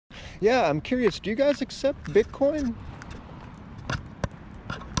Yeah, I'm curious, do you guys accept Bitcoin?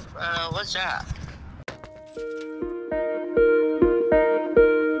 What's that?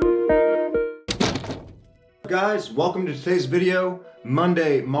 Guys, welcome to today's video,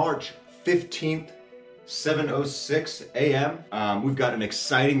 Monday, March 15th, 7:06 a.m. We've got an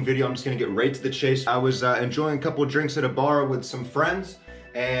exciting video. I'm just gonna get right to the chase. I was enjoying a couple of drinks at a bar with some friends,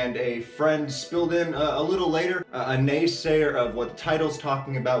 and a friend spilled in a little later a naysayer of what the title's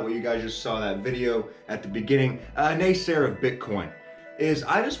talking about, what you guys just saw that video at the beginning. A naysayer of Bitcoin is,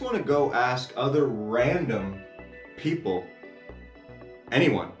 I just want to go ask other random people,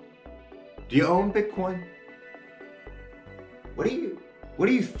 anyone, do you own Bitcoin? What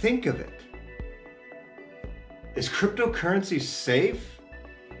do you think of it? Is cryptocurrency safe?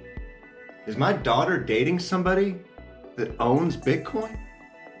 Is my daughter dating somebody that owns Bitcoin?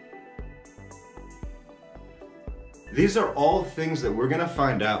 These are all things that we're gonna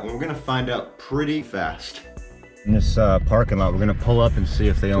find out, and we're gonna find out pretty fast. In this parking lot, we're gonna pull up and see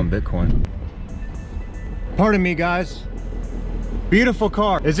if they own Bitcoin. Pardon me, guys. Beautiful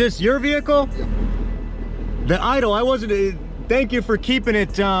car. Is this your vehicle? Yep. The idol, I wasn't, thank you for keeping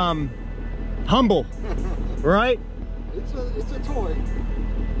it humble, right? It's a toy.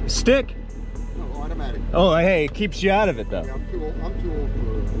 Stick? No, automatic. Oh, hey, it keeps you out of it though. Yeah, I'm too old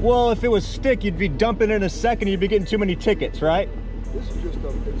for... Well, if it was stick, you'd be dumping in a second, you'd be getting too many tickets, right? This is just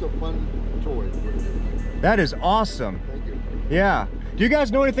it's a fun toy. That is awesome. Thank you. Yeah. Do you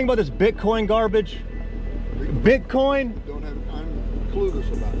guys know anything about this Bitcoin garbage? Bitcoin? I'm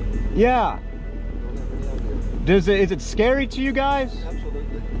clueless about it. Yeah. Don't have any idea. Is it scary to you guys?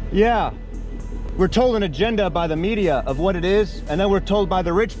 Absolutely. Yeah. We're told an agenda by the media of what it is, and then we're told by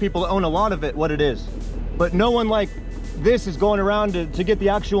the rich people that own a lot of it what it is. But no one like this is going around to get the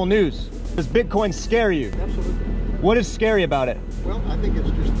actual news. Does Bitcoin scare you? Absolutely. What is scary about it? Well, I think it's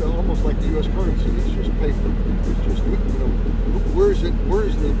just almost like the U.S. currency. It's just paper. It's just, where's the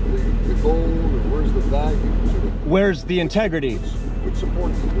gold, or where's the value to it? Where's the integrity? What's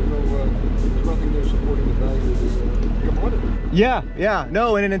supporting it? There's nothing there supporting the value of the commodity. Yeah,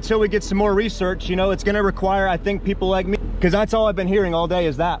 no, and until we get some more research, it's gonna require, I think, people like me, because that's all I've been hearing all day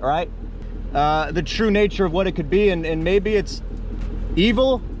is that, right? The true nature of what it could be, and maybe it's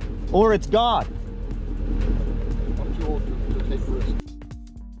evil or it's God. I'm too old to take risks.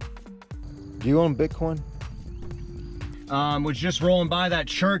 Do you own Bitcoin? Was just rolling by that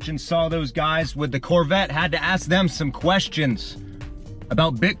church and saw those guys with the Corvette, had to ask them some questions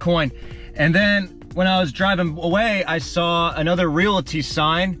about Bitcoin. And then when I was driving away, I saw another realty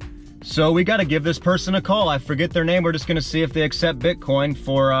sign. So we got to give this person a call. I forget their name. We're just going to see if they accept Bitcoin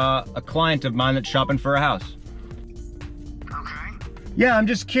for a client of mine that's shopping for a house. Okay. Yeah, I'm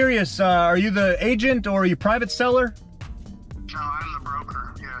just curious. Are you the agent or are you private seller? No, I'm the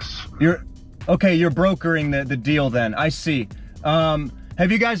broker, yes. You're brokering the deal then. I see.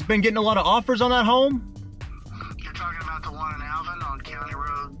 Have you guys been getting a lot of offers on that home? You're talking about the one in Alvin on County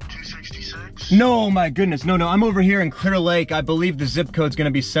Road 266? No, my goodness. No, I'm over here in Clear Lake. I believe the zip code's going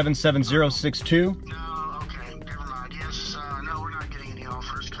to be 77062. No, okay, never mind. Yes, no, we're not getting any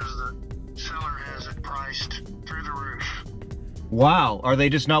offers because the seller has it priced through the roof. Wow, are they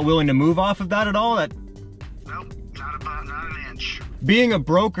just not willing to move off of that at all? Nope, not an inch. Being a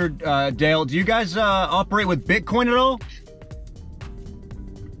broker, Dale, do you guys operate with Bitcoin at all?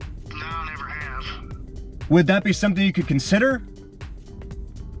 No, never have. Would that be something you could consider?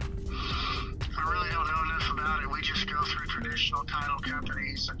 I really don't know enough about it. We just go through traditional title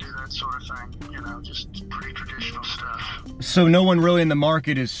companies and do that sort of thing. Just pretty traditional stuff. So no one really in the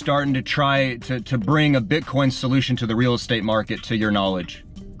market is starting to try to bring a Bitcoin solution to the real estate market, to your knowledge?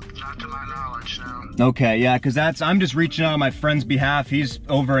 Not to my knowledge, no. Okay, yeah, because I'm just reaching out on my friend's behalf. He's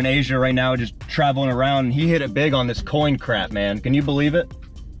over in Asia right now, just traveling around, and he hit it big on this coin crap, man. Can you believe it?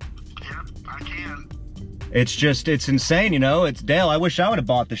 Yep, I can. It's insane, It's Dale, I wish I would have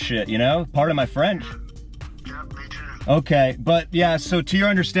bought the shit, Part of my French. Yep, me too. Okay, but yeah, so to your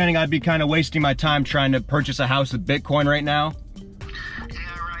understanding, I'd be kind of wasting my time trying to purchase a house with Bitcoin right now? Yeah,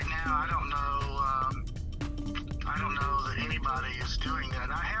 right now, I don't know that anybody is doing that.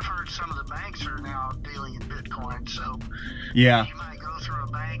 I have heard some of the banks are now dealing in Bitcoin, so yeah. You might go through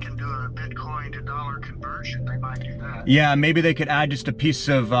a bank and do a Bitcoin to dollar conversion. They might do that. Yeah, maybe they could add just a piece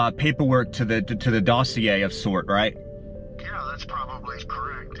of paperwork to the dossier of sort, right? Yeah, that's probably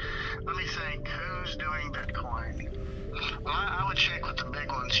correct. Let me think, who's doing Bitcoin? Well, I would check with the big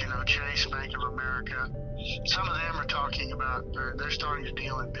ones, Chase, Bank of America. Some of them are talking about, they're starting to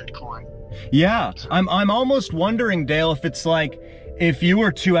deal in Bitcoin. Yeah, I'm almost wondering, Dale, if it's like, if you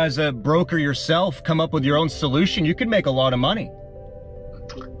were to, as a broker yourself, come up with your own solution, you could make a lot of money.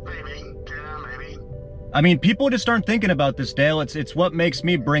 Maybe, yeah, maybe. I mean, people just aren't thinking about this, Dale. It's what makes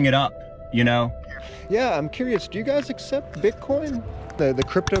me bring it up, you know? Yeah, I'm curious, do you guys accept Bitcoin? The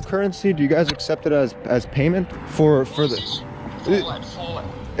cryptocurrency, do you guys accept it as payment for the... For what?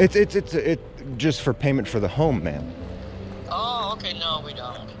 It's just for payment for the home, ma'am. Oh, okay, no, we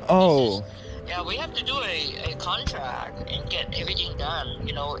don't. Oh. Yeah, we have to do a contract and get everything done,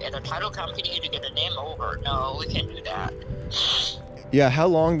 you know, at a title company to get the name over. No, we can't do that. Yeah, how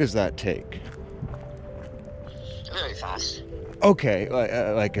long does that take? Very fast. Okay,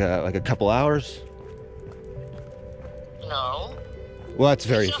 like a couple hours? No. Well, that's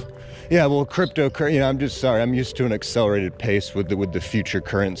very... Yeah, well, cryptocurrency, you know, I'm just sorry, I'm used to an accelerated pace with the future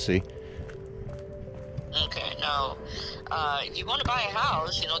currency. Okay, no. If you want to buy a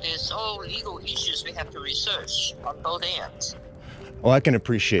house, you know, there's all legal issues we have to research on both ends. Well, I can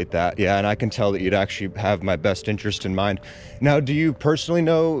appreciate that, yeah, and I can tell that you'd actually have my best interest in mind. Now, do you personally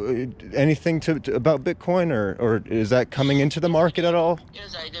know anything about Bitcoin, or is that coming into the market at all?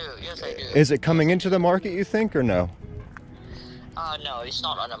 Yes, I do. Yes, I do. Is it coming into the market, you think, or no? No, it's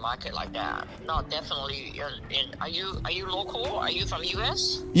not on the market like that. Not definitely. Are you local? Are you from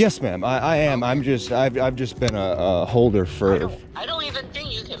US? Yes, ma'am. I am. I've just been a holder for. I don't even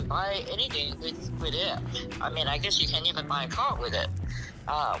think you can buy anything with it. I mean, I guess you can't even buy a car with it.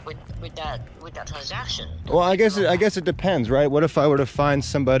 With that transaction. Well, I guess it depends, right? What if I were to find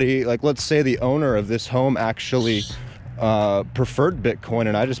somebody, like, let's say the owner of this home actually preferred Bitcoin,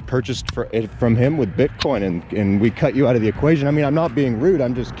 and I just purchased it from him with Bitcoin, and we cut you out of the equation. I mean, I'm not being rude.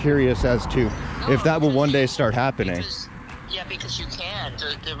 I'm just curious as to if that will one day start happening. Because you can.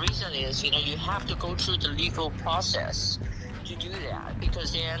 The reason is, you know, you have to go through the legal process to do that,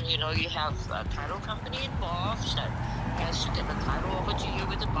 because then, you know, you have a title company involved that has to get the title over to you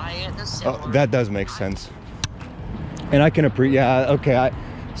with the buyer and the seller. Oh, that does make sense. And I can appreciate. Yeah. Okay.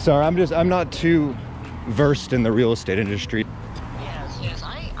 Sorry. I'm not too versed in the real estate industry. Yes,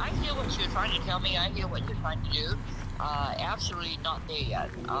 I hear what you're trying to tell me. I hear what you're trying to do. Absolutely not there yet.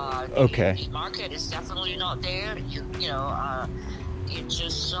 Okay. The market is definitely not there.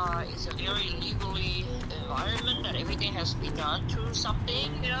 It's a very legally environment that everything has to be done through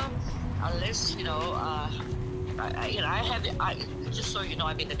something, you know, unless, you know, just so you know,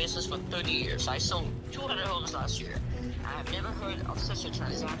 I've been in the business for 30 years. I sold 200 homes last year. I've never heard of such a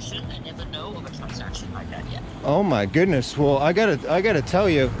transaction. I never know of a transaction like that yet. Oh my goodness. Well, I gotta tell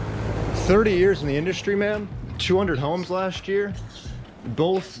you, 30 years in the industry, man. 200 homes last year.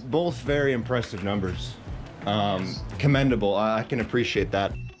 Both very impressive numbers. Commendable. I can appreciate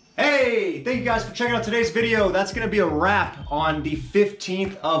that. Hey, thank you guys for checking out today's video. That's gonna be a wrap on the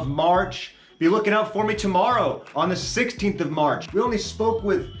 15th of March. Be looking out for me tomorrow on the 16th of March. We only spoke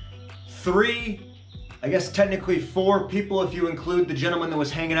with 3, I guess technically 4 people if you include the gentleman that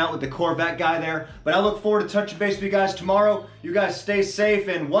was hanging out with the Corvette guy there. But I look forward to touching base with you guys tomorrow. You guys stay safe,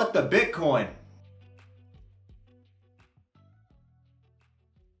 and what the Bitcoin?